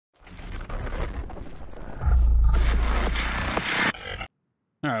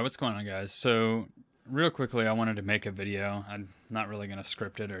Alright, what's going on, guys? So, real quickly, I wanted to make a video. I'm not really going to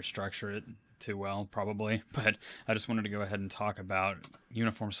script it or structure it too well, probably, but I just wanted to go ahead and talk about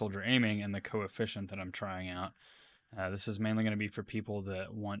uniform soldier aiming and the coefficient that I'm trying out. This is mainly going to be for people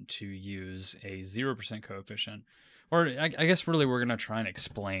that want to use a 0% coefficient. Or I guess really we're going to try and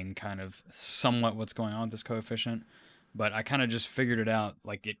explain kind of somewhat what's going on with this coefficient, but I kind of just figured it out,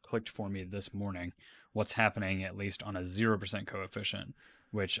 like it clicked for me this morning, what's happening at least on a 0% coefficient,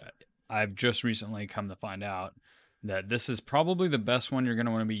 which I've just recently come to find out that this is probably the best one you're going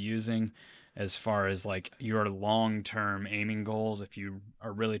to want to be using as far as like your long-term aiming goals. If you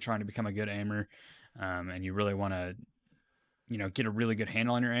are really trying to become a good aimer, and you really want to, get a really good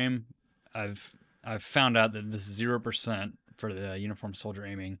handle on your aim, I've found out that this 0% for the uniform soldier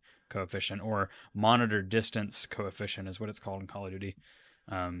aiming coefficient, or monitor distance coefficient is what it's called in Call of Duty.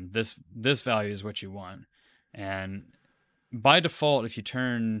 This value is what you want, and by default, if you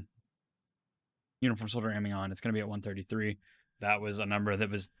turn uniform soldier aiming on, it's going to be at 133. That was a number that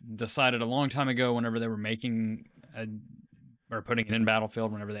was decided a long time ago whenever they were making or putting it in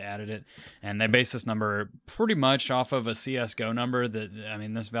Battlefield, whenever they added it. And they based this number pretty much off of a CSGO number that, I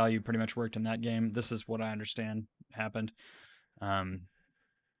mean, this value pretty much worked in that game. This is what I understand happened.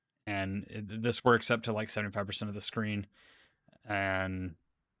 This works up to like 75% of the screen. And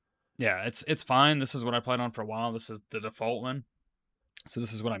yeah, it's fine. This is what I played on for a while. This is the default one. So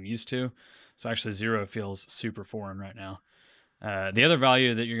this is what I'm used to. So actually 0 feels super foreign right now. The other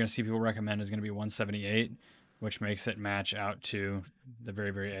value that you're going to see people recommend is going to be 178, which makes it match out to the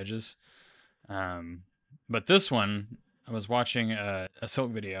very, very edges. But this one, I was watching a Silk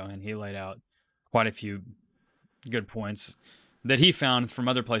video, and he laid out quite a few good points that he found from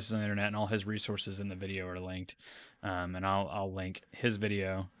other places on the internet, and all his resources in the video are linked. And I'll link his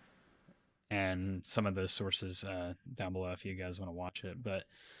video and some of those sources down below if you guys want to watch it. But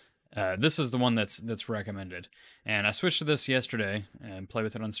this is the one that's recommended. And I switched to this yesterday and played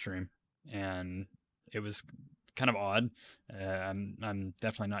with it on stream, and it was kind of odd. I'm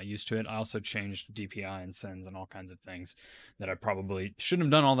definitely not used to it. I also changed DPI and sends and all kinds of things that I probably shouldn't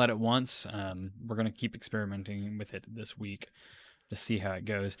have done all that at once. We're going to keep experimenting with it this week to see how it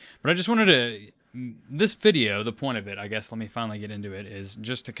goes. But I just wanted to, this video, the point of it, I guess, let me finally get into it, is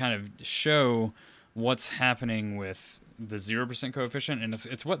just to kind of show what's happening with the 0% coefficient, and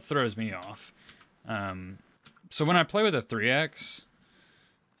it's what throws me off. So when I play with a 3x,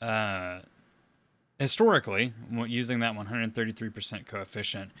 historically, using that 133%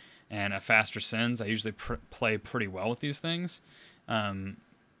 coefficient and a faster sends, I usually play pretty well with these things. The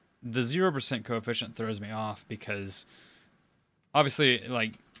 0% coefficient throws me off because, obviously,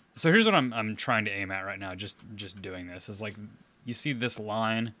 like, so here's what I'm trying to aim at right now. Just doing this is like, you see this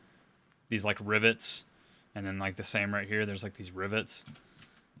line, these like rivets, and then like the same right here. There's like these rivets.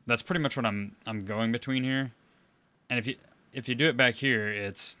 That's pretty much what I'm going between here. And if you do it back here,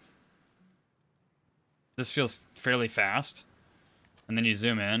 this feels fairly fast, and then you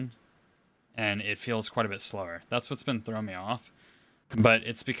zoom in, and it feels quite a bit slower. That's what's been throwing me off. But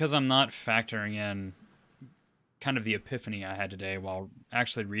it's because I'm not factoring in kind of the epiphany I had today while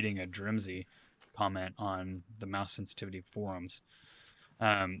actually reading a Drimzi comment on the mouse sensitivity forums.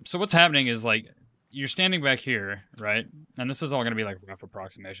 So what's happening is, like, you're standing back here, right? And this is all going to be like rough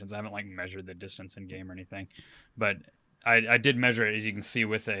approximations. I haven't like measured the distance in game or anything, but I did measure it, as you can see,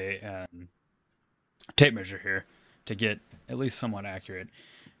 with a tape measure here to get at least somewhat accurate.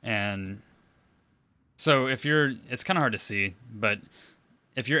 And so it's kind of hard to see, but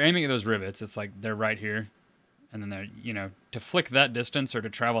if you're aiming at those rivets, it's like they're right here, and then they're, to flick that distance or to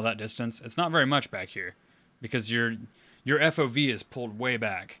travel that distance, it's not very much back here, because your FOV is pulled way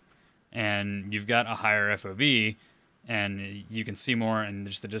back, and you've got a higher FOV, and you can see more, and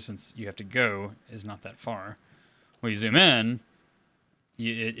just the distance you have to go is not that far. When you zoom in,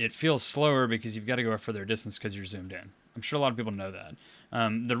 it feels slower because you've got to go a further distance because you're zoomed in. I'm sure a lot of people know that.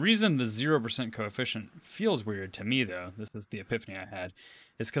 The reason the 0% coefficient feels weird to me, though, this is the epiphany I had,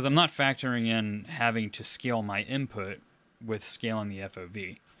 is because I'm not factoring in having to scale my input with scaling the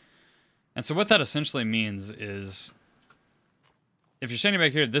FOV. And so what that essentially means is, if you're standing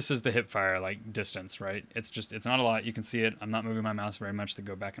back here, this is the hip fire, like, distance, right? It's not a lot. You can see it. I'm not moving my mouse very much to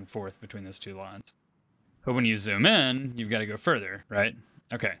go back and forth between those two lines. But when you zoom in, you've got to go further, right?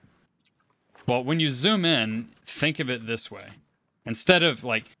 Okay. Well, when you zoom in, think of it this way. Instead of,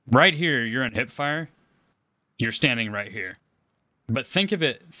 like, right here, you're in hip fire, you're standing right here. But think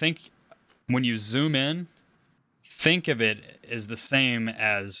when you zoom in, think of it as the same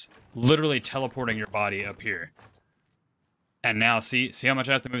as literally teleporting your body up here. And now see how much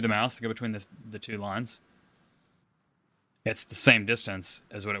I have to move the mouse to go between the two lines? It's the same distance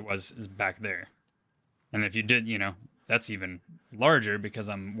as what it was back there. And if you did, you know, that's even larger because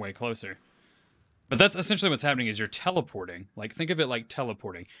I'm way closer. But that's essentially what's happening is you're teleporting. Like, think of it like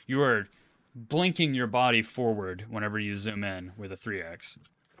teleporting. You are blinking your body forward whenever you zoom in with a 3x.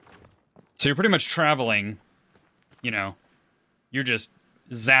 So you're pretty much traveling, you know, you're just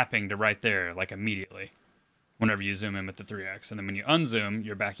zapping to right there, like immediately, whenever you zoom in with the 3x. And then when you unzoom,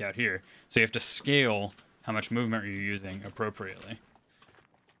 you're back out here. So you have to scale how much movement you're using appropriately.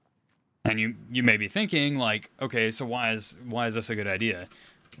 And you may be thinking, like, okay, so why is this a good idea?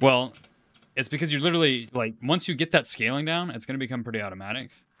 Well, it's because you're literally, like, once you get that scaling down, it's going to become pretty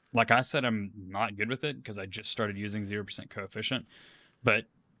automatic. Like I said, I'm not good with it because I just started using 0% coefficient. But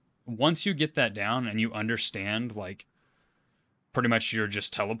once you get that down and you understand, like, pretty much you're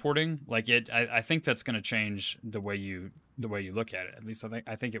just teleporting, like, I think that's going to change the way you look at it. At least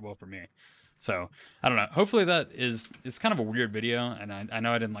I think it will for me. So I don't know. Hopefully it's kind of a weird video, and I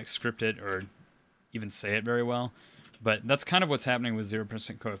know I didn't like script it or even say it very well, but that's kind of what's happening with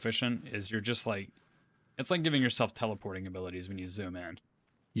 0% coefficient. Is you're just like, it's like giving yourself teleporting abilities when you zoom in.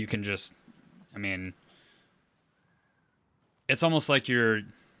 You can just, I mean, it's almost like you're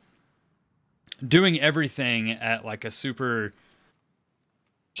doing everything at like a super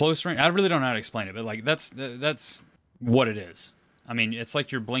close range. I really don't know how to explain it, but like that's what it is. I mean, it's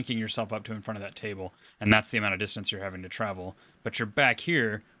like you're blinking yourself up to in front of that table, and that's the amount of distance you're having to travel. But you're back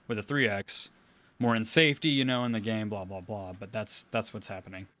here with a 3x, more in safety, you know, in the game, blah, blah, blah. But that's what's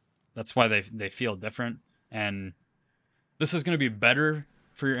happening. That's why they feel different. And this is going to be better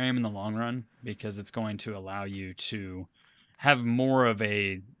for your aim in the long run because it's going to allow you to have more of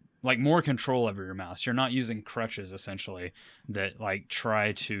a, like, more control over your mouse. You're not using crutches, essentially, that, like,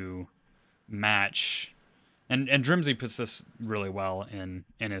 try to match... And Drimzi puts this really well in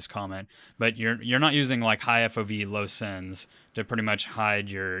his comment, but you're not using like high FOV, low sends to pretty much hide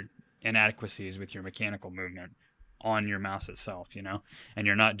your inadequacies with your mechanical movement on your mouse itself, you know? And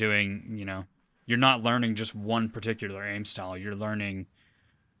you're not doing, you know, you're not learning just one particular aim style. You're learning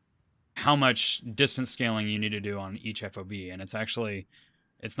how much distance scaling you need to do on each FOV, and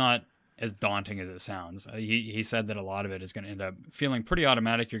it's not as daunting as it sounds. He said that a lot of it is going to end up feeling pretty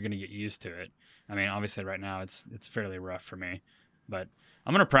automatic. You're going to get used to it. I mean, obviously right now it's fairly rough for me, but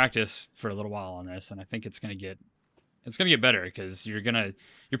I'm going to practice for a little while on this, and I think it's going to get better because you're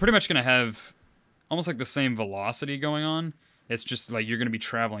pretty much going to have almost like the same velocity going on. It's just like you're going to be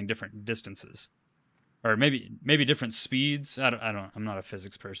traveling different distances, or maybe different speeds. I'm not a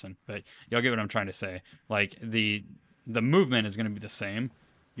physics person, but y'all get what I'm trying to say. Like the movement is going to be the same.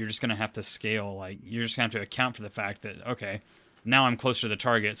 You're just going to have to scale, like, you're just going to have to account for the fact that, okay, now I'm closer to the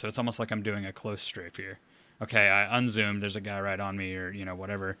target, so it's almost like I'm doing a close strafe here. Okay, I unzoomed, there's a guy right on me, or, you know,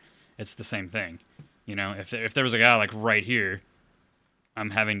 whatever. It's the same thing. You know, if there was a guy, like, right here, I'm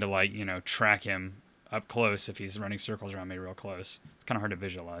having to, like, you know, track him up close if he's running circles around me real close. It's kind of hard to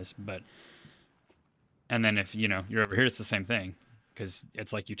visualize, but... And then if, you know, you're over here, it's the same thing, because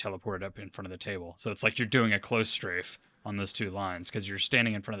it's like you teleported up in front of the table. So it's like you're doing a close strafe on those two lines because you're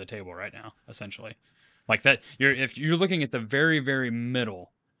standing in front of the table right now, essentially. Like that, if you're looking at the very, very middle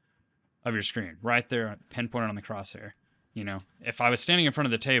of your screen, right there, pinpointed on the crosshair, you know, if I was standing in front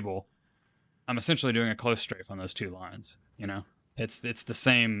of the table, I'm essentially doing a close strafe on those two lines, you know? It's the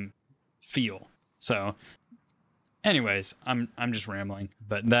same feel. So, anyways, I'm just rambling,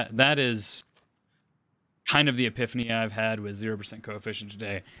 but that is kind of the epiphany I've had with 0% coefficient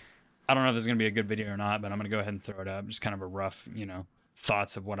today. I don't know if this is going to be a good video or not, but I'm going to go ahead and throw it up. Just kind of a rough, you know,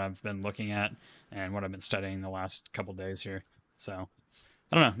 thoughts of what I've been looking at and what I've been studying the last couple days here. So,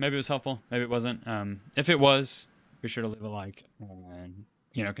 I don't know. Maybe it was helpful. Maybe it wasn't. If it was, be sure to leave a like and,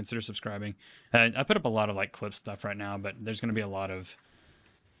 you know, consider subscribing. I put up a lot of, like, clip stuff right now, but there's going to be a lot of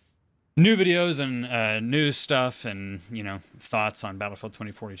new videos and new stuff and, you know, thoughts on Battlefield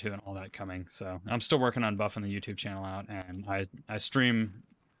 2042 and all that coming. So, I'm still working on buffing the YouTube channel out, and I stream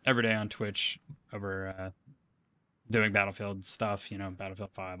every day on Twitch over doing Battlefield stuff, you know,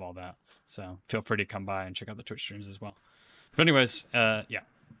 Battlefield 5, all that. So feel free to come by and check out the Twitch streams as well. But anyways, yeah.